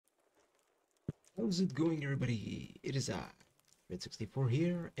How's it going, everybody? It is ep3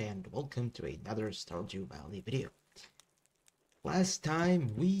 here, and welcome to another Stardew Valley video. Last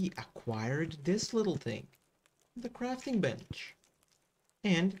time we acquired this little thing, the crafting bench.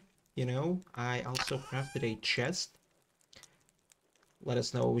 And, I also crafted a chest. Let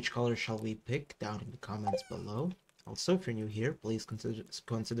us know which color shall we pick down in the comments below. Also, if you're new here, please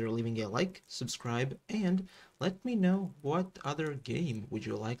consider leaving a like, subscribe, and let me know what other game would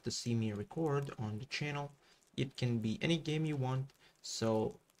you like to see me record on the channel. It can be any game you want,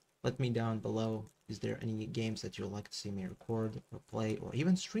 so let me down below. Is there any games that you'd like to see me record or play or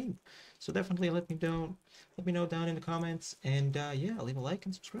even stream? So definitely let me know down in the comments, and yeah, leave a like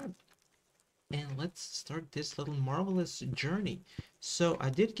and subscribe. And let's start this little marvelous journey. So I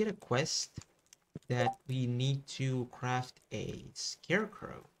did get a quest that we need to craft a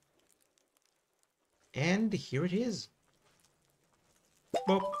scarecrow. And here it is.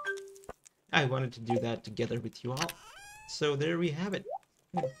 Well, I wanted to do that together with you all. So there we have it.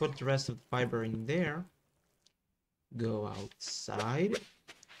 I'm gonna put the rest of the fiber in there. Go outside.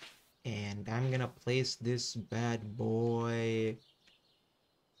 And I'm gonna place this bad boy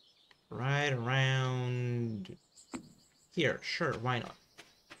right around here. Sure, why not?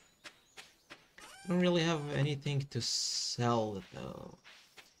 I don't really have anything to sell though.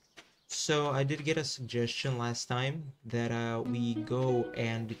 So I did get a suggestion last time that we go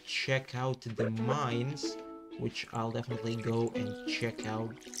and check out the mines, which I'll definitely go and check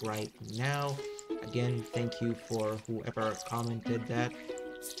out right now. Again, thank you for whoever commented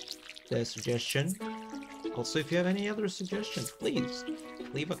the suggestion. Also, if you have any other suggestions, please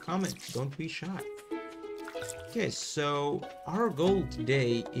leave a comment. Don't be shy. Okay, so our goal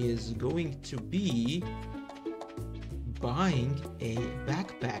today is going to be buying a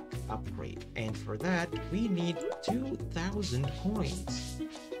backpack upgrade, and for that we need 2,000 coins.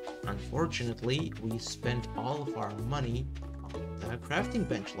 Unfortunately, we spent all of our money on the crafting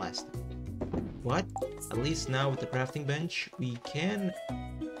bench last time, but at least now with the crafting bench we can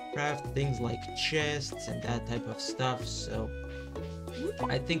craft things like chests and that type of stuff, so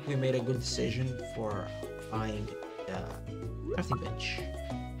I think we made a good decision for buying the crafting bench.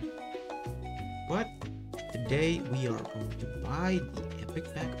 But today we are going to buy the epic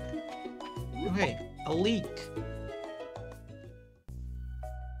backpack. Oh hey, a leak!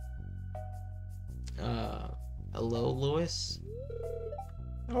 Hello, Lewis?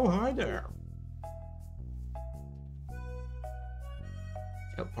 Oh, hi there!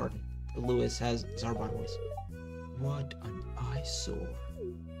 Oh, pardon. Lewis has Zarbon voice. What an eyesore.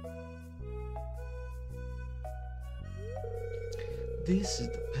 This is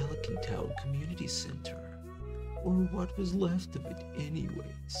the Pelican Town Community Center. Or what was left of it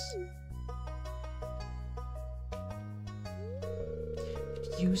anyways.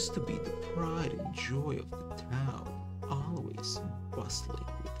 It used to be the pride and joy of the town, always bustling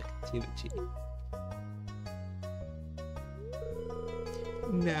with activity.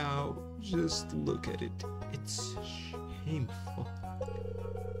 Now, just look at it. It's shameful.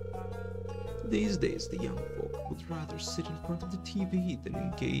 These days, the young folk would rather sit in front of the TV than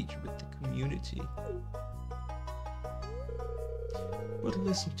engage with the community. But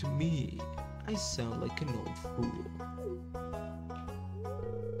listen to me, I sound like an old fool.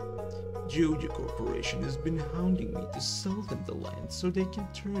 Joja Corporation has been hounding me to sell them the land so they can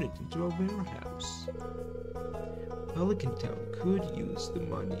turn it into a warehouse. Pelican Town could use the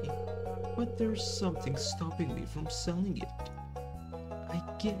money, but there's something stopping me from selling it. I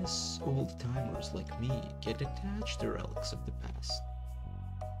guess old-timers like me get attached to relics of the past.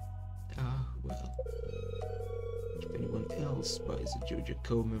 Ah, well. If anyone else buys a Joja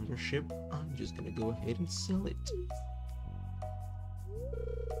Co membership, I'm just gonna go ahead and sell it.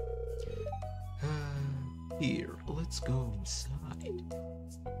 Here, let's go inside.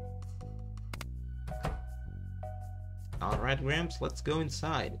 Alright, Gramps, let's go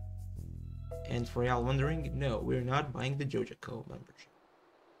inside. And for y'all wondering, no, we're not buying the Joja Co membership.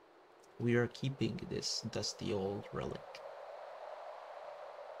 We are keeping this dusty old relic.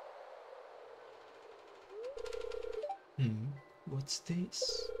 What's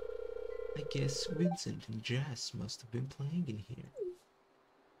this? I guess Vincent and Jazz must have been playing in here.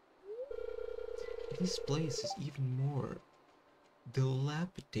 This place is even more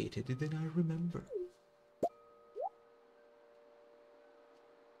dilapidated than I remember.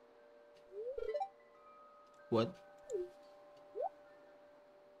 What?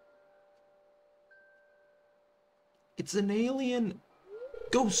 It's an alien!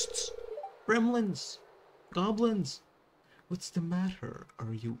 Ghosts! Gremlins! Goblins! What's the matter?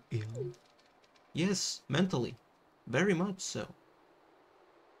 Are you ill? Yes, mentally. Very much so.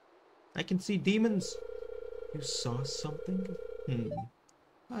 I can see demons. You saw something?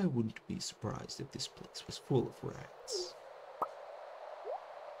 I wouldn't be surprised if this place was full of rats.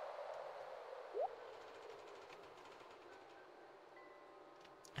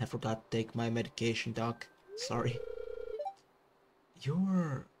 I forgot to take my medication, Doc. Sorry.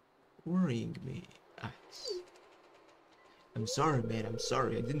 You're worrying me, Ice. I'm sorry, man. I'm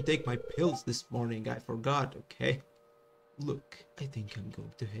sorry. I didn't take my pills this morning. I forgot, okay? Look, I think I'm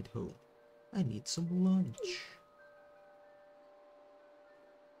going to head home. I need some lunch.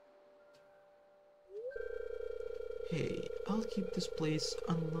 Hey, I'll keep this place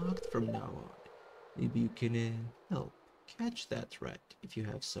unlocked from now on. Maybe you can help catch that rat if you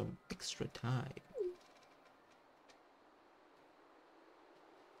have some extra time.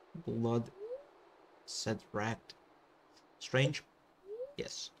 Blood said rat. Strange?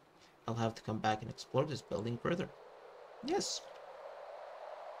 Yes. I'll have to come back and explore this building further. Yes.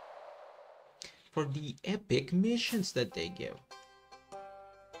 For the epic missions that they give.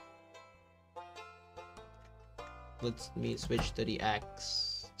 Let me switch to the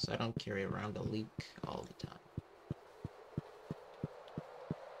axe so I don't carry around a leak all the time.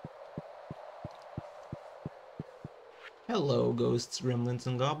 Hello, ghosts, gremlins,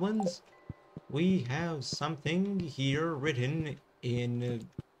 and goblins. We have something here written in...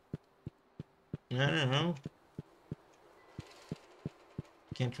 I don't know.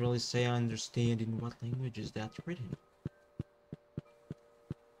 Can't really say I understand in what language is that written.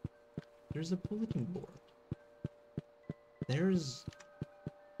 There's a bulletin board. There's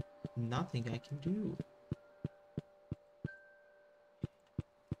nothing I can do.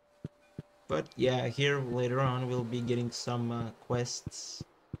 But yeah, here later on we'll be getting some quests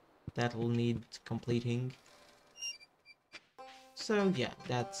that'll need completing. So yeah,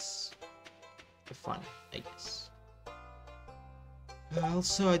 that's fun, I guess.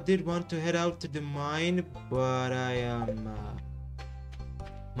 Also, I did want to head out to the mine, but I am...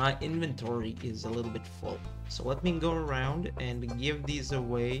 my inventory is a little bit full. So let me go around and give these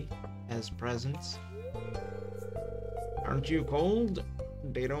away as presents. Aren't you cold?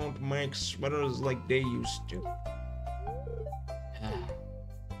 They don't make sweaters like they used to.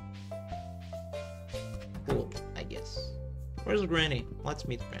 Cool, I guess. Where's Granny? Let's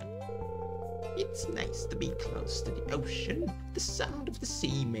meet Granny. It's nice to be close to the ocean. The sound of the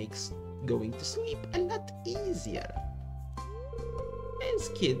sea makes going to sleep a lot easier. As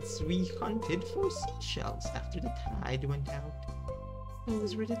kids, we hunted for seashells after the tide went out.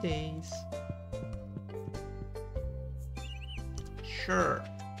 Those were the days. Sure.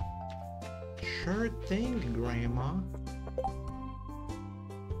 Sure thing, Grandma.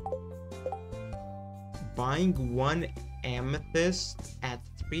 Buying one amethyst at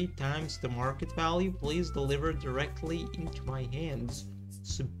 3 times the market value. Please deliver directly into my hands,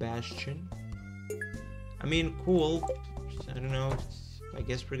 Sebastian. I mean, cool. I don't know. I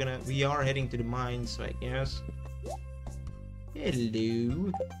guess we are heading to the mine, so I guess.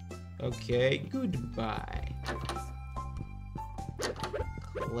 Hello. Okay, goodbye.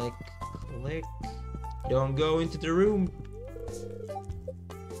 Click, click. Don't go into the room.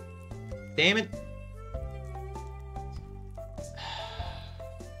 Damn it.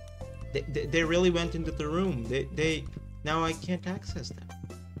 They really went into the room. Now I can't access them.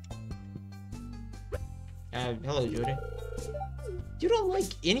 Hello, Jody. You don't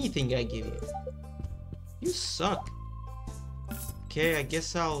like anything I give you. You suck. Okay, I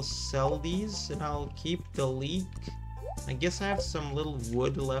guess I'll sell these and I'll keep the leek. I guess I have some little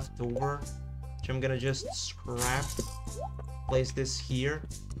wood left over, which I'm gonna just scrap. Place this here.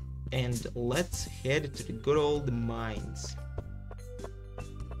 And let's head to the good old mines.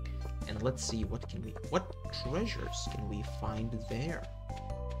 And let's see what treasures can we find there.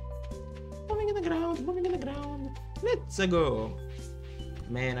 Moving in the ground, moving in the ground. Let's go.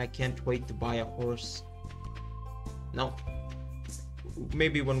 Man, I can't wait to buy a horse. No.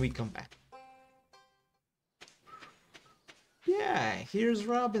 Maybe when we come back. Yeah, here's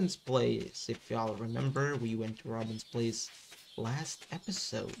Robin's place. If y'all remember, we went to Robin's place last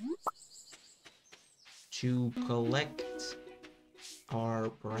episode to collect our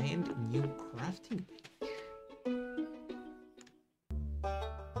brand new crafting bench.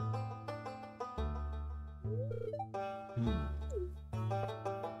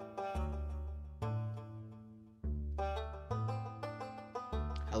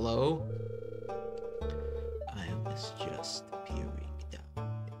 Hello? I was just peering down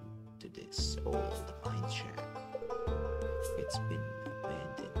into this old mine shaft. It's been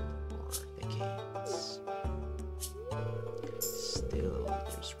abandoned for decades. Still,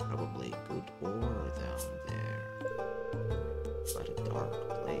 there's probably good ore down there, but a dark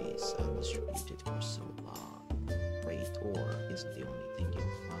place I distributed for so long. Great ore isn't the only thing you'll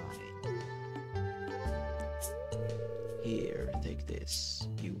find. Here, take this.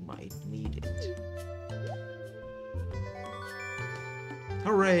 You might need it.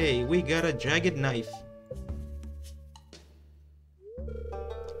 Hooray! We got a jagged knife.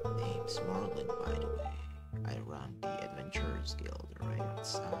 Name's Marlin, by the way. I run the Adventurers Guild right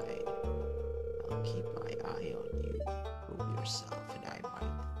outside. I'll keep my eye on you. Prove yourself, and I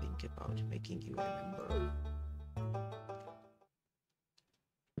might think about making you a member.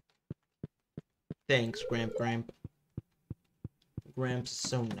 Thanks, Gramp. Gramps is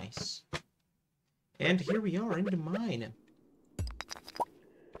so nice. And here we are in the mine.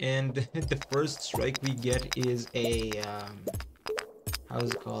 And the first strike we get is a,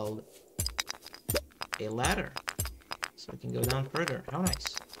 how's it called? A ladder. So we can go down further. How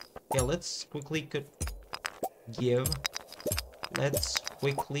nice. Yeah, let's quickly Let's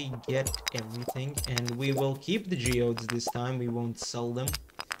quickly get everything. And we will keep the geodes this time. We won't sell them.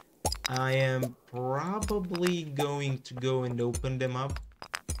 I am probably going to go and open them up.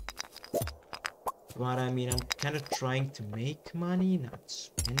 But I mean, I'm kind of trying to make money, not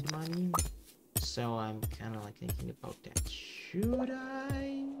spend money. So I'm kind of like thinking about that. Should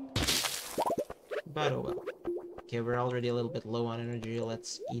I? But oh well. Okay, we're already a little bit low on energy.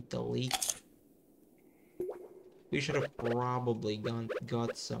 Let's eat the leek. We should have probably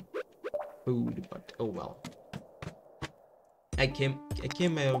got some food, but oh well. I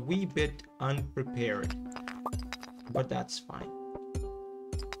came a wee bit unprepared, but that's fine.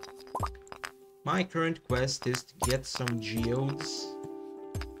 My current quest is to get some geodes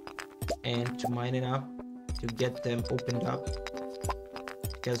and to mine enough to get them opened up,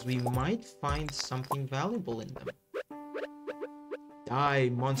 because we might find something valuable in them. Die,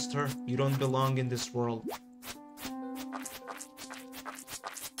 monster! You don't belong in this world.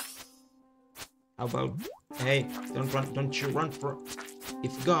 How about, hey, don't you run for...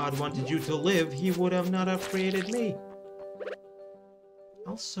 If God wanted you to live, he would have not have created me.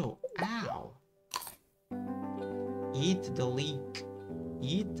 Also, ow. Eat the leek.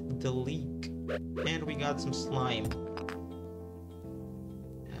 Eat the leek. And we got some slime.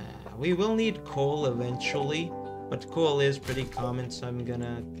 We will need coal eventually, but coal is pretty common, so I'm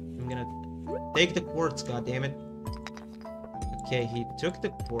gonna take the quartz, goddammit. Okay, he took the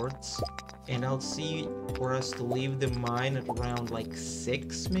quartz. And I'll see for us to leave the mine at around like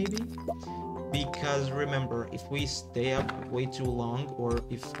 6 maybe, because remember, if we stay up way too long, or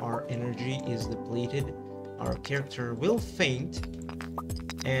if our energy is depleted, our character will faint,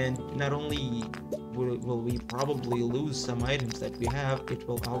 and not only will we probably lose some items that we have, it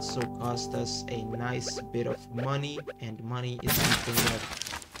will also cost us a nice bit of money, and money is something that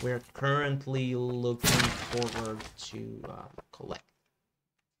we're currently looking forward to collect.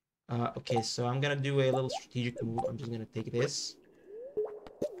 Okay, so I'm gonna do a little strategic move. I'm just gonna take this.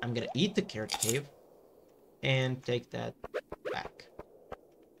 I'm gonna eat the carrot cave and take that back.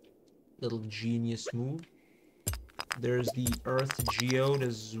 Little genius move. There's the earth geode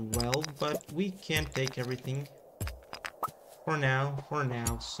as well, but we can't take everything for now,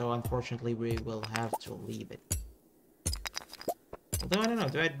 so unfortunately we will have to leave it. Although I don't know,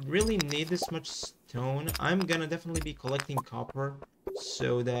 do I really need this much stone? I'm gonna definitely be collecting copper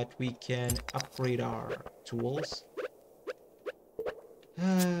so that we can upgrade our tools.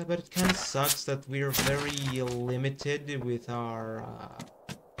 But it kind of sucks that we're very limited with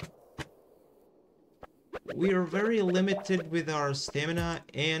our stamina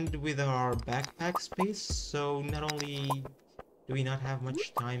and with our backpack space, so not only do we not have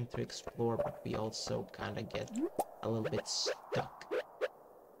much time to explore, but we also kind of get a little bit stuck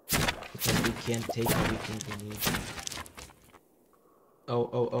because we can't take everything we need.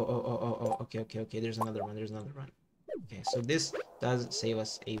 Oh, okay, there's another one. Okay, so this does save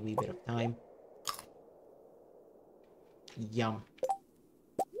us a wee bit of time. Yum.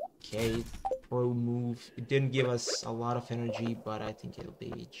 Okay, pro move. It didn't give us a lot of energy, but I think it'll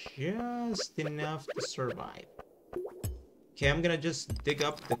be just enough to survive. Okay, I'm gonna just dig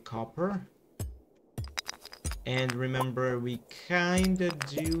up the copper. And remember, we kinda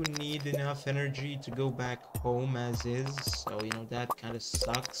do need enough energy to go back home as is, so, you know, that kinda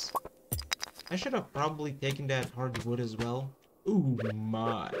sucks. I should have probably taken that hardwood as well. Ooh,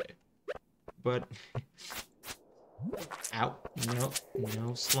 my. But... Ow.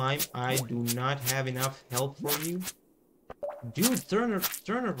 No, slime. I do not have enough help for you. Dude, turn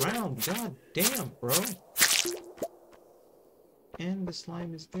around. God damn, bro. And the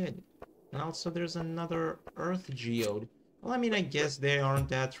slime is dead. And also there's another earth geode. Well, I mean, I guess they aren't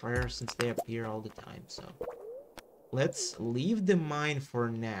that rare since they appear all the time, so... Let's leave the mine for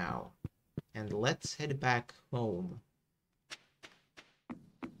now. And let's head back home.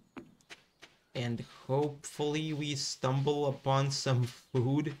 And hopefully we stumble upon some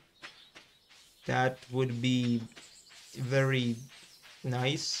food that would be very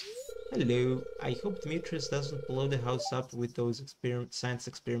nice. Hello. I hope Demetrius doesn't blow the house up with those science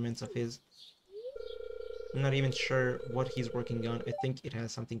experiments of his. I'm not even sure what he's working on. I think it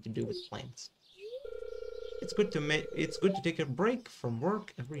has something to do with plants. It's good to take a break from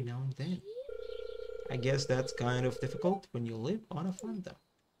work every now and then. I guess that's kind of difficult when you live on a farm though.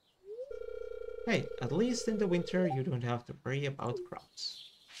 Hey, at least in the winter you don't have to worry about crops.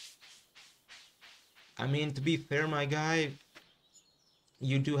 I mean, to be fair, my guy,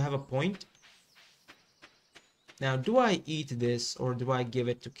 you do have a point. Now, do I eat this or do I give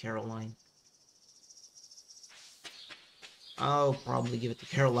it to Caroline? I'll probably give it to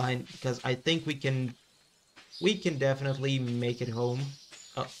Caroline because I think we can definitely make it home.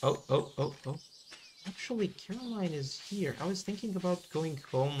 Oh. Actually, Caroline is here. I was thinking about going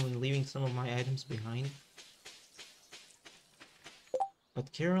home and leaving some of my items behind.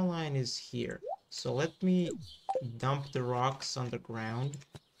 But Caroline is here. So let me dump the rocks on the ground.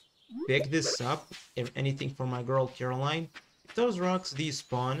 Pick this up. If anything for my girl Caroline. If those rocks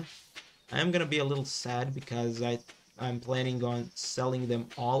despawn, I'm gonna be a little sad because I'm planning on selling them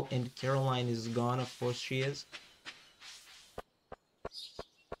all and Caroline is gone. Of course she is.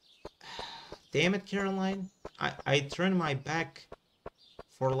 Damn it, Caroline. I turned my back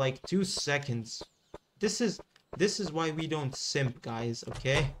for like 2 seconds. This is why we don't simp, guys,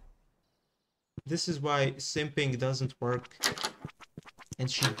 okay? This is why simping doesn't work.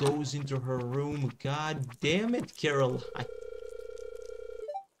 And she goes into her room. God damn it, Caroline.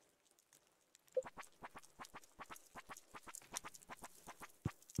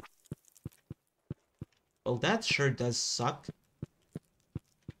 Well, that sure does suck.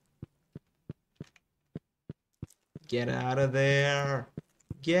 Get out of there.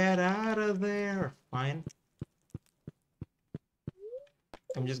 Get out of there. Fine.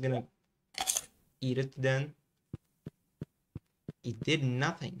 I'm just gonna eat it then. It did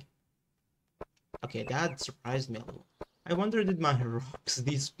nothing. Okay, that surprised me a little. I wonder did my rocks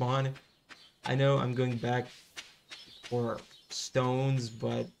despawn? I know I'm going back for stones,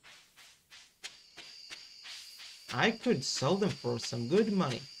 but I could sell them for some good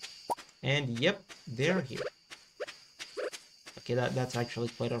money. And yep, they're here. Okay, that's actually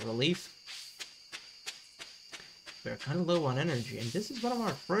quite a relief. We're kind of low on energy, and this is one of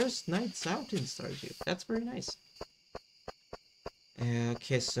our first nights out in Stardew. That's very nice.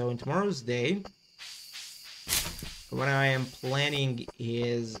 Okay, so in tomorrow's day, what I am planning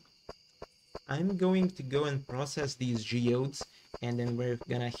is I'm going to go and process these geodes, and then we're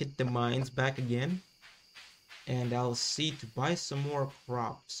gonna hit the mines back again. And I'll see to buy some more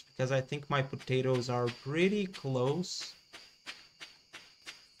crops, because I think my potatoes are pretty close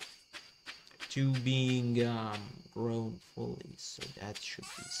to being grown fully, so that should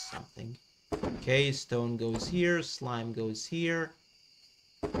be something. Okay, stone goes here, slime goes here.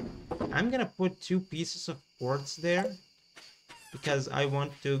 I'm gonna put 2 pieces of quartz there because I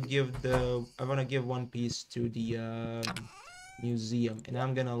want to give 1 piece to the museum, and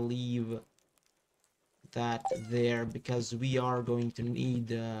I'm gonna leave that there because we are going to need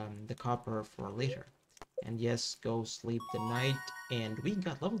the copper for later. And yes, go sleep the night. And we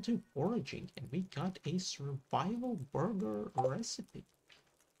got level 2 foraging, and we got a survival burger recipe.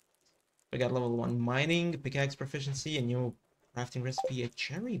 We got level 1 mining, pickaxe proficiency, a new crafting recipe, a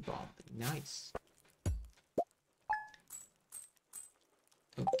cherry bomb. Nice.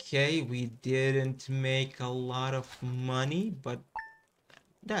 Okay, we didn't make a lot of money, but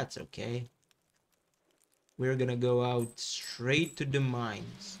that's okay. We're gonna go out straight to the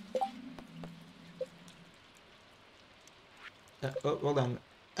mines. Hold on.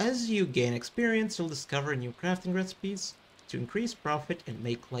 As you gain experience, you'll discover new crafting recipes to increase profit and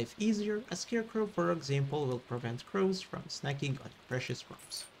make life easier. A scarecrow, for example, will prevent crows from snacking on precious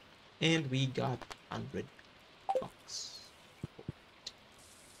crops. And we got 100 bucks.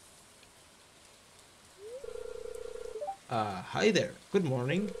 Hi there. Good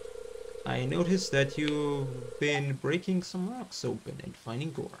morning. I noticed that you've been breaking some rocks open and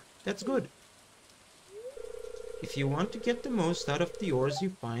finding ore. That's good. If you want to get the most out of the ores you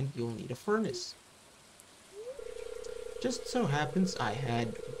find, you'll need a furnace. Just so happens I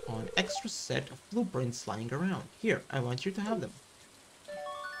had an extra set of blueprints lying around. Here, I want you to have them.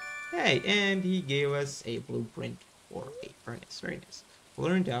 Hey, and he gave us a blueprint for a furnace. Very nice.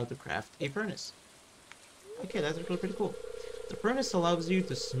 Learned how to craft a furnace. Okay, that's actually pretty cool. The furnace allows you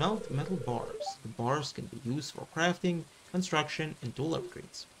to smelt metal bars. The bars can be used for crafting, construction, and tool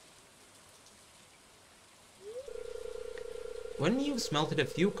upgrades. When you've smelted a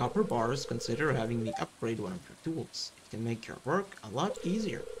few copper bars, consider having me upgrade one of your tools. It can make your work a lot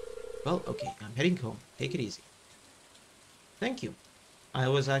easier. Well, okay, I'm heading home. Take it easy. Thank you. I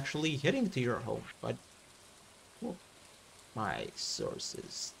was actually heading to your home, but well, my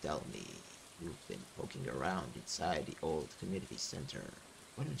sources tell me you've been poking around inside the old community center.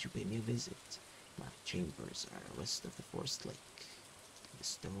 Why don't you pay me a visit? My chambers are west of the Forest Lake, the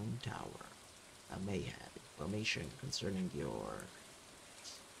Stone Tower. I may have information concerning your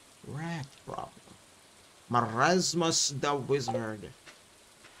rat problem. Marasmus the Wizard.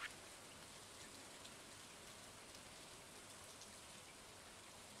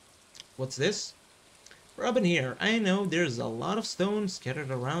 What's this? Robin here. I know there's a lot of stone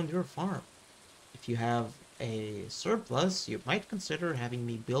scattered around your farm. If you have a surplus, you might consider having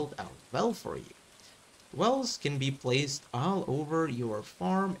me build a well for you. Wells can be placed all over your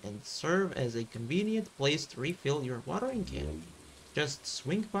farm and serve as a convenient place to refill your watering can. Just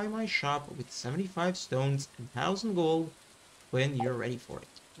swing by my shop with 75 stones and 1,000 gold when you're ready for it.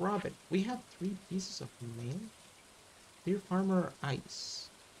 Robin, we have 3 pieces of mail. Dear Farmer Ice,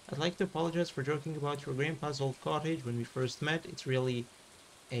 I'd like to apologize for joking about your grandpa's old cottage when we first met. It's really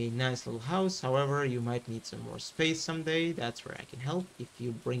a nice little house. However, you might need some more space someday. That's where I can help. If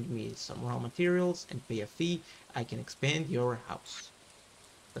you bring me some raw materials and pay a fee, I can expand your house.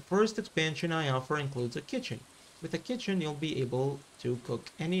 The first expansion I offer includes a kitchen. With a kitchen, you'll be able to cook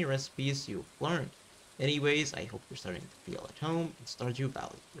any recipes you've learned. Anyways, I hope you're starting to feel at home in Stardew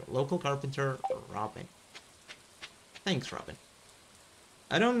Valley. Your local carpenter, Robin. Thanks, Robin.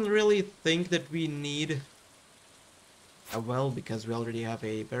 I don't really think that we need a well because we already have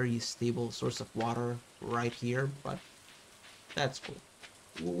a very stable source of water right here, but that's cool.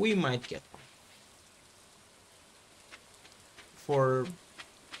 We might get one. For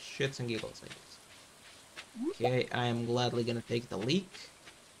shits and giggles, I guess. Okay, I am gladly gonna take the leak.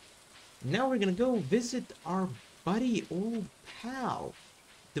 Now we're gonna go visit our buddy old pal,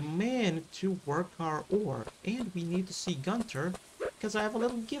 the man to work our ore, and we need to see Gunter because I have a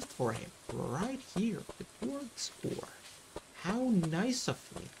little gift for him right here, the quartz ore. How nice of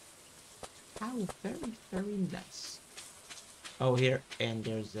me. How very, very nice. Oh, here, and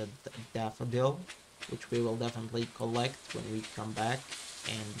there's a daffodil, which we will definitely collect when we come back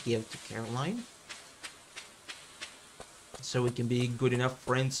and give to Caroline. So we can be good enough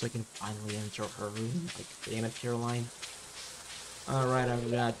friends so I can finally enter her room. Like, damn it, Caroline. Alright,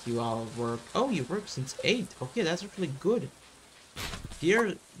 I've got you all at work. Oh, you work since 8. Okay, that's actually good.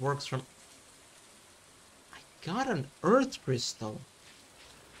 Deer works from... I got an earth crystal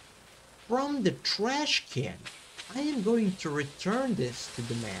from the trash can. I am going to return this to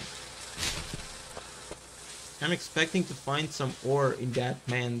the man. I'm expecting to find some ore in that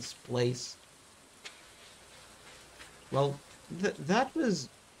man's place. Well, that was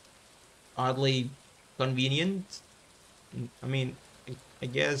oddly convenient. I mean, I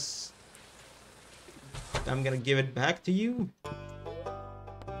guess I'm gonna give it back to you.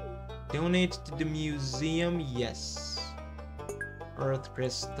 Donate to the museum, yes. Earth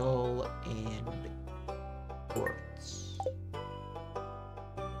crystal and quartz.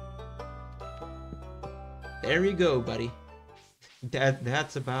 There you go, buddy.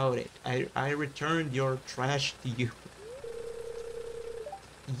 That's about it. I returned your trash to you.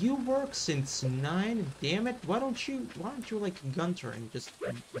 You work since 9, damn it. Why don't you like Gunter and just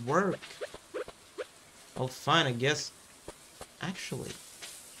work? Well, fine, I guess. Actually,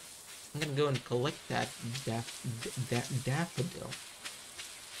 I'm gonna go and collect that daffodil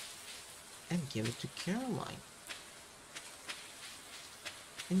and give it to Caroline.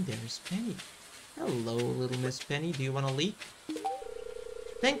 And there's Penny. Hello, little Miss Penny. Do you want a leek?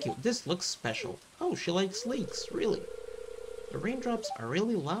 Thank you. This looks special. Oh, she likes leeks, really. The raindrops are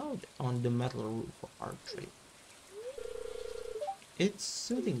really loud on the metal roof of our tree. It's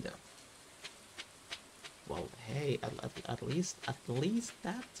soothing though. Well, hey, at least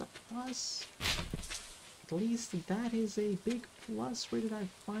that's a plus. At least that is a big plus. Where did I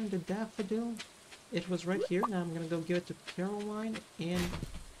find the daffodil? It was right here. Now I'm gonna go give it to Caroline, and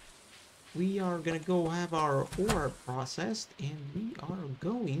we are gonna go have our ore processed, and we are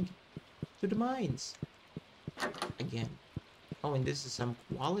going to the mines again. Oh, and this is some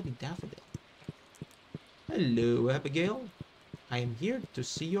quality daffodil. Hello, Abigail. I am here to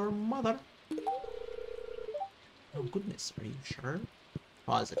see your mother. Oh, goodness. Are you sure?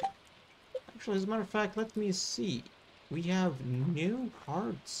 Positive. Actually, as a matter of fact, let me see. We have no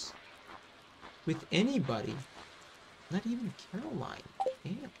hearts with anybody. Not even Caroline.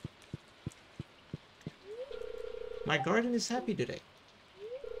 Damn. My garden is happy today.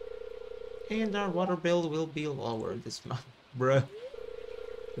 And our water bill will be lower this month. Bruh.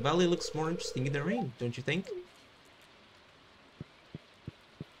 The valley looks more interesting in the rain, don't you think?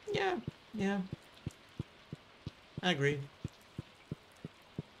 Yeah, yeah. I agree.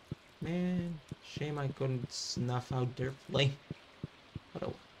 Man, shame I couldn't snuff out their flame. But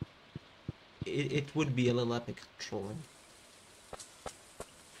oh, it would be a little epic trolling.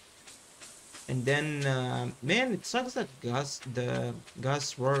 And then, man, it sucks that the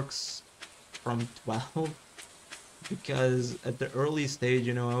Gus works from 12 because at the early stage,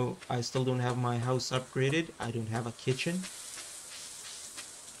 you know, I still don't have my house upgraded. I don't have a kitchen.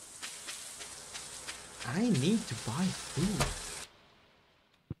 I need to buy food.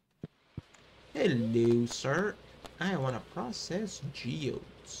 Hello, sir. I want to process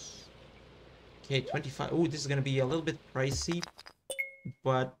geodes. Okay, 25. Oh, this is going to be a little bit pricey,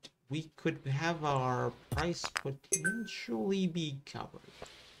 but we could have our price potentially be covered.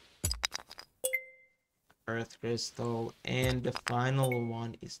 Earth crystal, and the final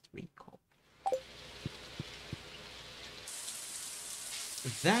one is 3 copper.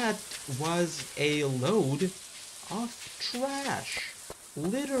 That was a load of trash.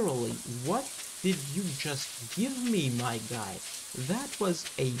 Literally, what did you just give me, my guy? That was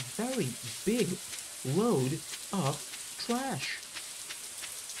a very big load of trash.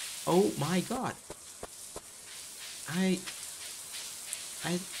 Oh my god. I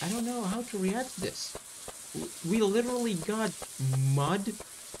don't know how to react to this. We literally got mud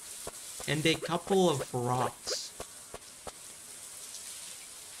and a couple of rocks.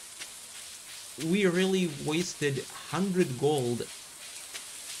 We really wasted 100 gold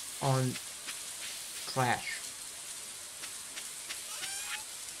on trash.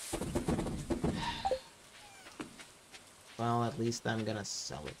 Well, at least I'm gonna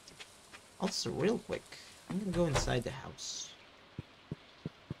sell it. Also, real quick, I'm gonna go inside the house.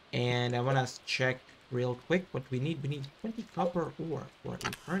 And I wanna check real quick what we need. We need 20 copper ore for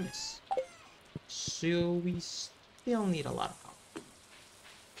a furnace. So we still need a lot of copper.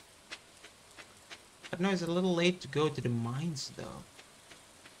 But now it's a little late to go to the mines though.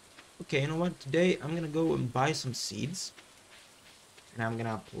 Okay, you know what? Today I'm gonna go and buy some seeds. And I'm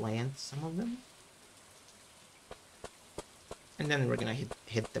gonna plant some of them. And then we're gonna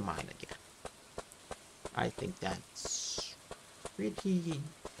hit the mine again. I think that's pretty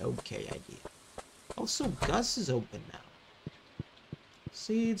okay idea. Also, Gus is open now.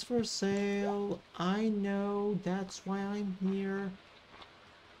 Seeds for sale. I know, that's why I'm here.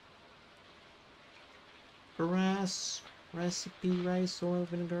 Grass, recipe, rice, oil,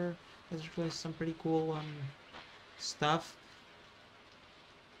 vinegar. There's really some pretty cool stuff.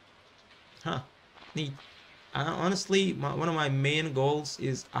 Huh, neat. Honestly, one of my main goals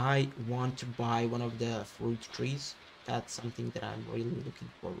is I want to buy one of the fruit trees. That's something that I'm really looking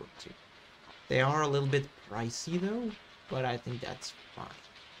forward to. They are a little bit pricey though, but I think that's fine.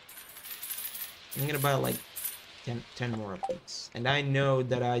 I'm gonna buy like 10 more of these. And I know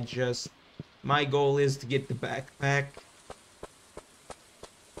that my goal is to get the backpack.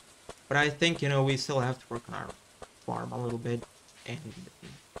 But I think, you know, we still have to work on our farm a little bit. And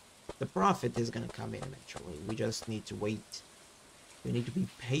the profit is gonna come in eventually. We just need to wait. We need to be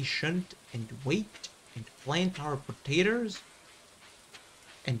patient and wait and plant our potatoes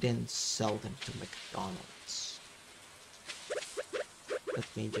and then sell them to McDonald's. Let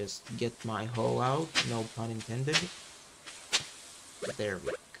me just get my hoe out, no pun intended. There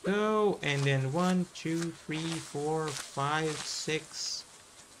we go. And then 1, 2, 3, 4, 5, 6,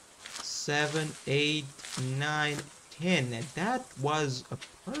 7, 8, 9, 10. And that was a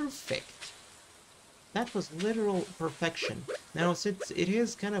perfect. That was literal perfection. Now, since it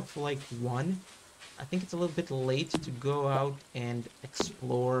is kind of like 1, I think it's a little bit late to go out and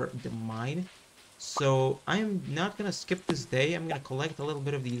explore the mine. So I'm not gonna skip this day. I'm gonna collect a little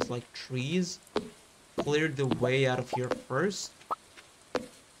bit of these like trees, clear the way out of here first.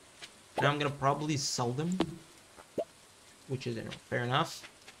 And I'm gonna probably sell them, which is, you know, fair enough.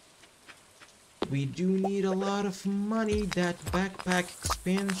 We do need a lot of money. That backpack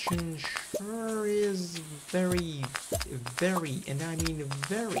expansion sure is very, and I mean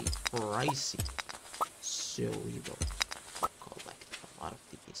very pricey. So we will collect a lot of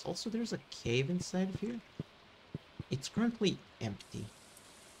these. Also, there's a cave inside of here. It's currently empty.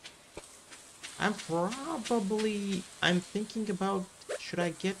 I'm thinking about, should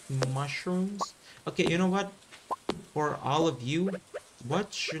I get mushrooms? Okay, you know what? For all of you, a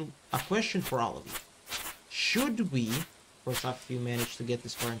question for all of you. Should we, first off, if you managed to get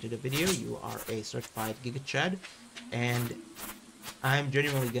this far into the video, you are a certified Giga Chad, and I'm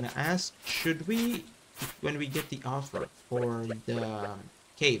genuinely gonna ask, should we, when we get the offer for the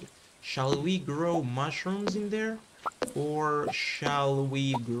cave, shall we grow mushrooms in there? or shall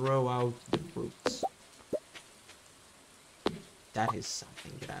we grow out the fruits? That is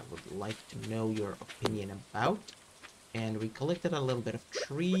something that I would like to know your opinion about. And we collected a little bit of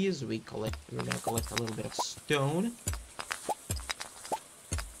trees. We're gonna collect a little bit of stone.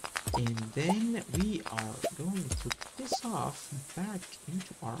 And then we are going to piss off back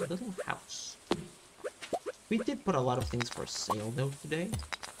into our little house. We did put a lot of things for sale though today.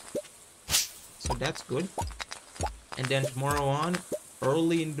 So that's good. And then tomorrow on,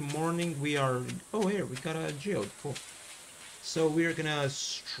 early in the morning, we are... Oh, here, we got a geode. Cool. So we're gonna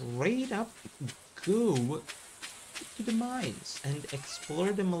straight up go to the mines and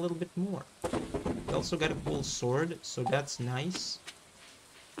explore them a little bit more. We also got a cool sword, so that's nice.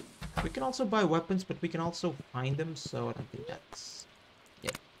 We can also buy weapons, but we can also find them, so I don't think that's,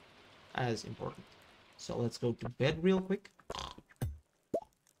 yeah, as important. So let's go to bed real quick.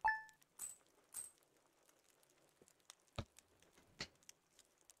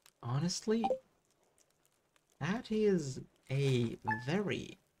 Honestly, that is a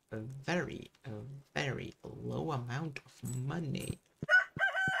very low amount of money.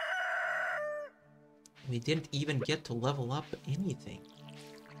 We didn't even get to level up anything.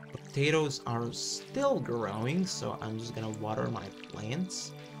 Potatoes are still growing, so I'm just gonna water my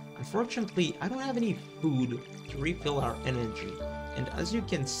plants. Unfortunately, I don't have any food to refill our energy. And as you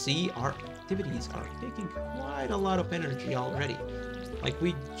can see, our activities are taking quite a lot of energy already. Like,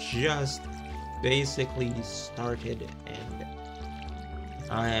 we just basically started and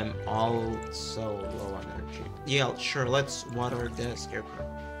I am also low on energy. Yeah, sure, let's water the scarecrow.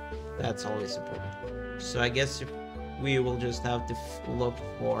 That's always important. So I guess if we will just have to look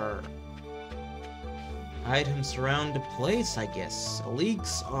for items around the place, I guess.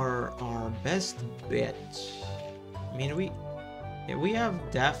 Leeks are our best bet. I mean, we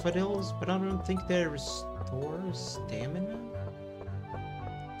have daffodils, but I don't think they restore stamina.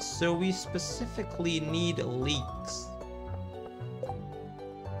 So we specifically need leeks.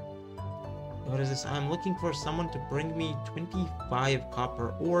 What is this? I'm looking for someone to bring me 25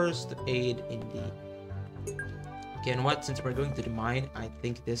 copper ores to aid in the... Okay, and what? Since we're going to the mine, I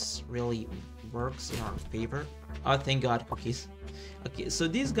think this really works in our favor. Oh, thank God, cookies. Okay, so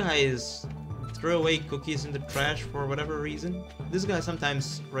these guys throw away cookies in the trash for whatever reason. This guy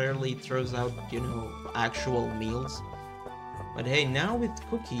sometimes rarely throws out, you know, actual meals. But hey, now with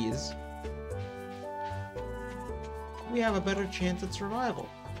cookies, we have a better chance at survival.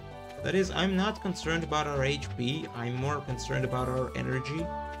 That is, I'm not concerned about our HP, I'm more concerned about our energy.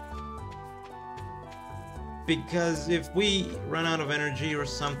 Because if we run out of energy or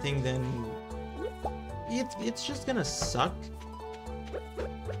something, then it's just gonna suck.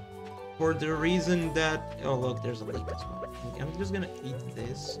 For the reason that... Oh look, there's a leek as well. I'm just gonna eat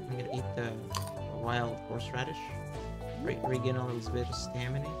this. I'm gonna eat the wild horseradish. Regain a little bit of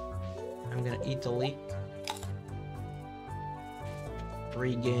stamina. I'm gonna eat the leek.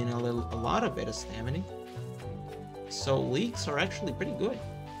 Regain a lot of bit of stamina. So leeks are actually pretty good.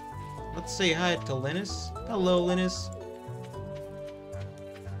 Let's say hi to Linus. Hello, Linus.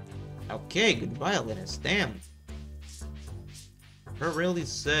 Okay, goodbye, Linus. Damn. Her really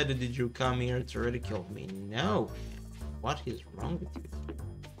said, did you come here to ridicule me? No. What is wrong with you?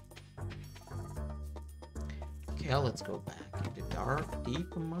 Okay, let's go back into dark,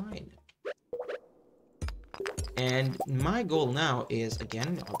 deep mine. And my goal now is,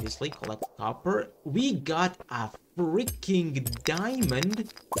 again, obviously, collect copper. We got a freaking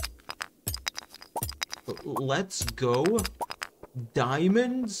diamond. Let's go.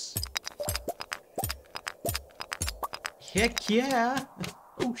 Diamonds? Heck yeah.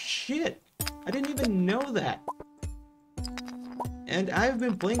 Oh shit. I didn't even know that. And I've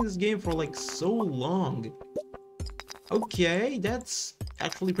been playing this game for like so long. Okay, that's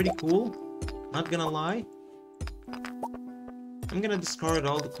actually pretty cool. Not gonna lie. I'm gonna discard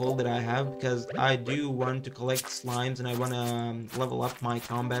all the coal that I have because I do want to collect slimes and I want to level up my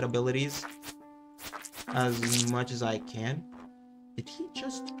combat abilities as much as I can. Did he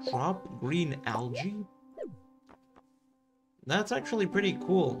just drop green algae? That's actually pretty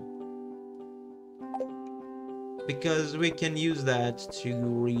cool. Because we can use that to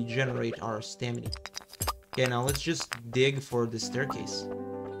regenerate our stamina. Okay, now let's just dig for the staircase.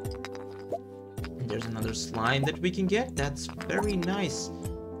 There's another slime that we can get. That's very nice.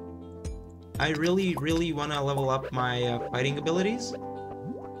 I really want to level up my fighting abilities.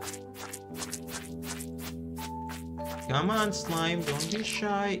 Come on, slime, don't be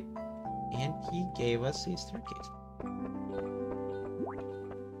shy. And he gave us a staircase.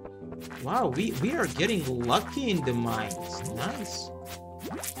 Wow, we are getting lucky in the mines. Nice.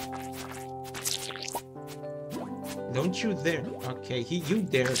 Don't you dare. Okay, you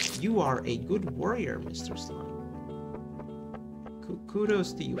dare. You are a good warrior, Mr. Slime.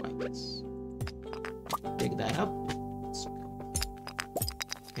 Kudos to you, I guess. Dig that up. Let's go.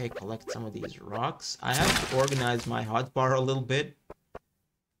 Okay, collect some of these rocks. I have to organize my hotbar a little bit,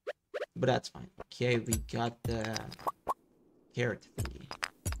 but that's fine. Okay, we got the carrot thingy.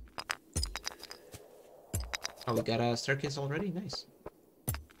 Oh, we got a staircase already? Nice.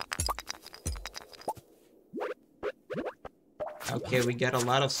 Okay, we got a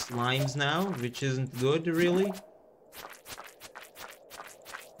lot of slimes now, which isn't good, really.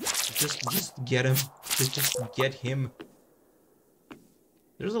 Just get him. Just get him.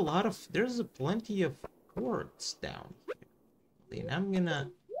 There's plenty of quartz down here. And I'm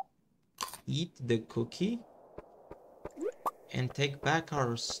gonna eat the cookie and take back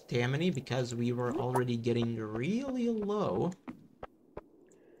our stamina because we were already getting really low.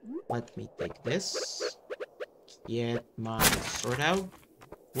 Let me take this. Get my sword out.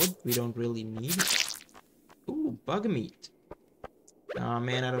 Wood we don't really need. Ooh, bug meat. Oh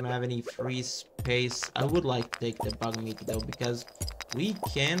man, I don't have any free space. I would like to take the bug meat though, because we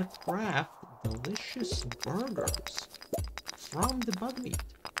can craft delicious burgers from the bug meat.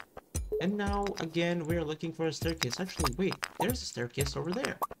 And now, again, we're looking for a staircase. Actually, wait, there's a staircase over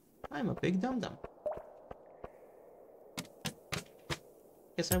there. I'm a big dum-dum.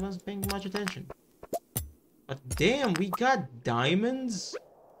 Guess I wasn't paying much attention. But damn, we got diamonds?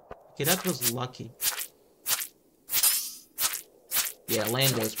 Okay, that was lucky. Yeah,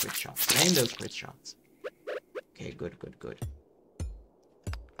 land those crit shots. Land those crit shots. Okay, good, good, good.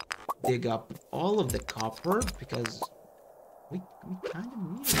 Dig up all of the copper because we kind of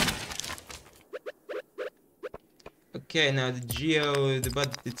need it. Okay, now the geo,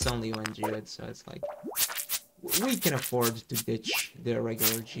 but it's only one geode, so it's like we can afford to ditch the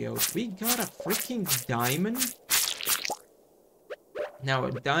regular geode. We got a freaking diamond. Now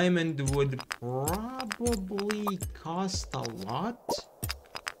a diamond would probably cost a lot.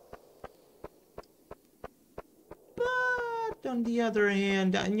 But on the other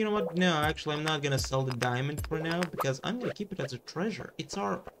hand, you know what? No, actually I'm not gonna sell the diamond for now because I'm gonna keep it as a treasure. It's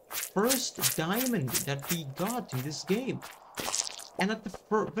our first diamond that we got in this game. And at the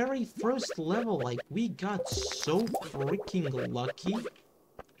very first level, like, we got so freaking lucky.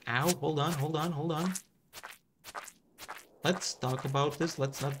 Ow, hold on, hold on, hold on. Let's talk about this.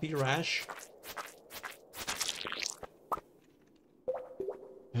 Let's not be rash.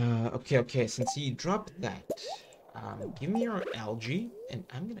 Okay, since you dropped that, give me your algae, and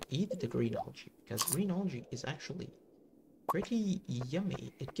I'm gonna eat the green algae, because green algae is actually pretty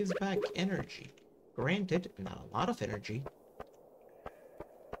yummy. It gives back energy. Granted, not a lot of energy,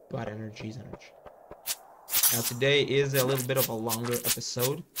 but energy is energy. Now today is a little bit of a longer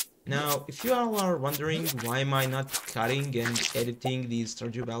episode. Now, if you all are wondering why am I not cutting and editing these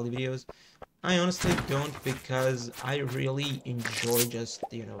Stardew Valley videos, I honestly don't, because I really enjoy just,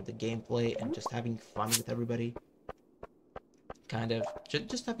 you know, the gameplay and just having fun with everybody. Kind of,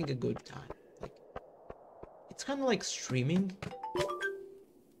 just having a good time. Like, it's kind of like streaming,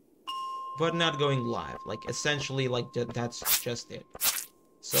 but not going live. Like, essentially, like, that's just it.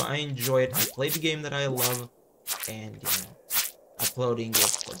 So I enjoy it. I play the game that I love, and, you know, uploading it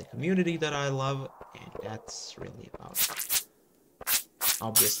for the community that I love, and that's really about it.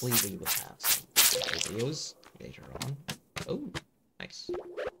 Obviously, we will have some videos later on. Oh, nice.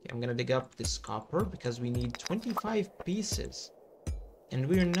 Okay, I'm gonna dig up this copper because we need 25 pieces. And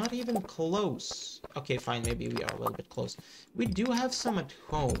we're not even close. Okay, fine, maybe we are a little bit close. We do have some at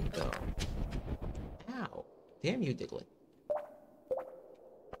home, though. Ow. Damn you, Diglett.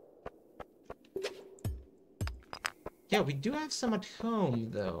 Yeah, we do have some at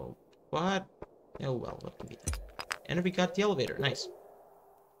home, though. But, oh well, what can be done? And we got the elevator. Nice.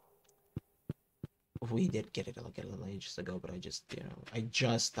 We did get it like a little ages ago, but I just, you know, I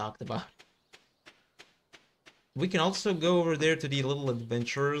just talked about it. We can also go over there to the little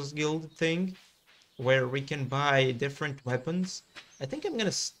Adventurers Guild thing, where we can buy different weapons. I think I'm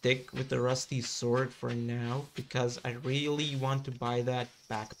gonna stick with the rusty sword for now, because I really want to buy that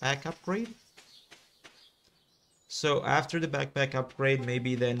backpack upgrade. So after the backpack upgrade,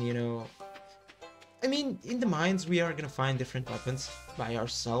 maybe then, you know... I mean, in the mines we are gonna find different weapons by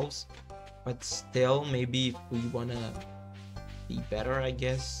ourselves. But still, maybe if we wanna be better, I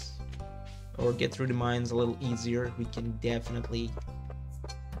guess, or get through the mines a little easier, we can definitely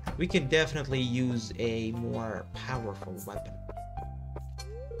use a more powerful weapon.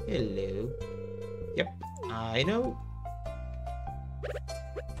 Hello. Yep, I know.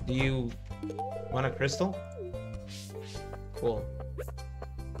 Do you want a crystal? Cool.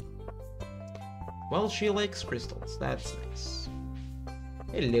 Well, she likes crystals. That's nice.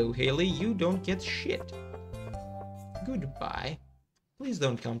 Hello, Haley. You don't get shit. Goodbye. Please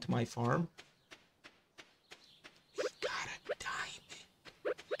don't come to my farm. We got a diamond.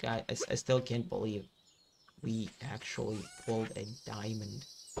 God, I still can't believe we actually pulled a diamond.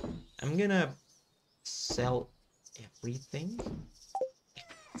 I'm gonna sell everything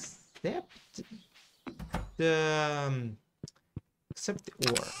except the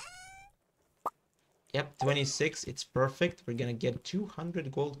ore. Yep, 26, it's perfect. We're gonna get 200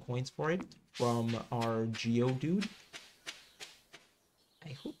 gold coins for it from our Geo dude.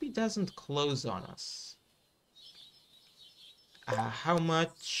 I hope he doesn't close on us. How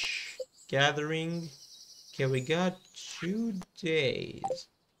much gathering? Okay, we got 2 days.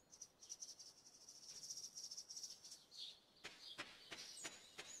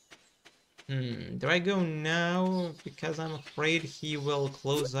 Do I go now? Because I'm afraid he will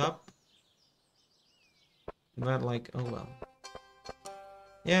close up. But like, oh well.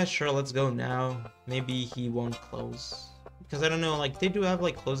 Yeah, sure, let's go now. Maybe he won't close. Because I don't know, like, they do have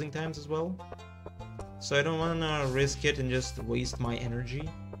like closing times as well. So I don't want to risk it and just waste my energy.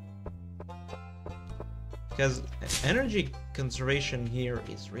 Because energy conservation here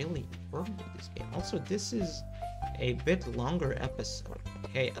is really important in this game. Also, this is a bit longer episode.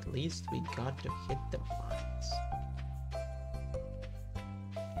 Hey, at least we got to hit the mines.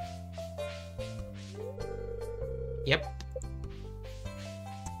 Yep.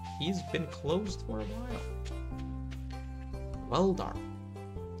 He's been closed for a while. Well done.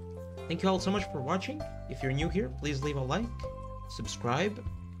 Thank you all so much for watching. If you're new here, please leave a like, subscribe,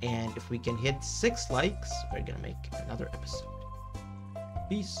 and if we can hit 6 likes, we're gonna make another episode.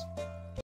 Peace.